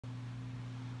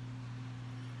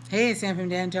Hey, it's Sam from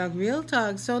Dan Talk Real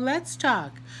Talk. So let's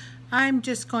talk. I'm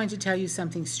just going to tell you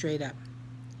something straight up.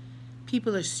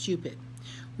 People are stupid.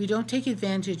 We don't take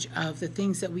advantage of the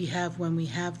things that we have when we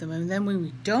have them. And then when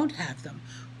we don't have them,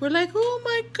 we're like, oh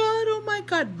my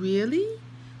God, really?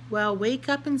 Well, wake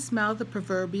up and smell the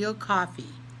proverbial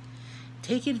coffee.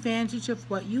 Take advantage of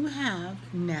what you have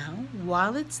now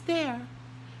while it's there.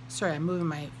 Sorry, I'm moving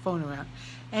my phone around.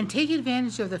 And take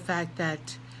advantage of the fact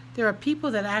that there are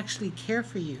people that actually care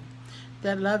for you,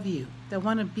 that love you, that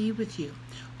want to be with you.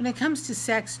 When it comes to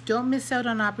sex, don't miss out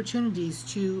on opportunities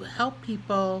to help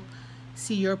people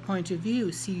see your point of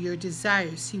view, see your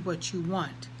desires, see what you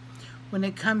want. When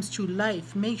it comes to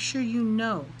life, make sure you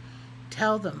know.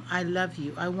 Tell them, I love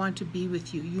you, I want to be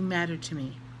with you, you matter to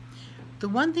me. The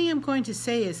one thing I'm going to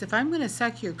say is if I'm going to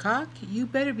suck your cock, you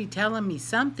better be telling me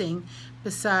something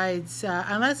besides,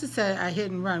 unless it's a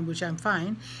hit and run, which I'm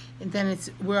fine, and then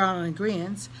we're all in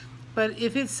agreement. But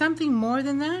if it's something more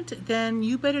than that, then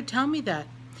you better tell me that.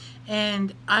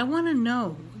 And I want to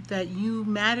know that you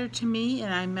matter to me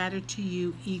and I matter to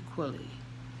you equally.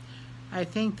 I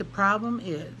think the problem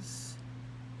is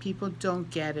people don't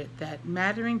get it, that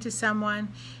mattering to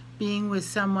someone, being with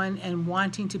someone, and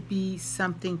wanting to be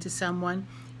something to someone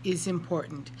is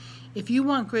important. If you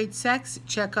want great sex,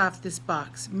 check off this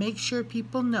box. Make sure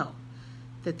people know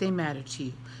that they matter to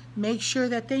you. Make sure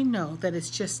that they know that it's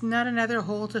just not another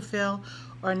hole to fill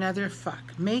or another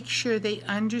fuck. Make sure they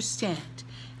understand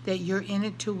that you're in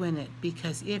it to win it,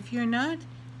 because if you're not,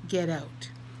 get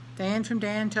out. Diane from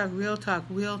Diane Talk Real Talk,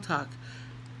 Real Talk.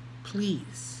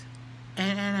 Please.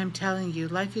 And I'm telling you,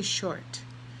 life is short.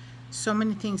 So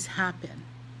many things happen.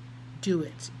 Do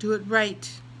it. Do it right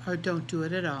or don't do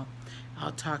it at all.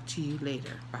 I'll talk to you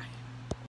later. Bye.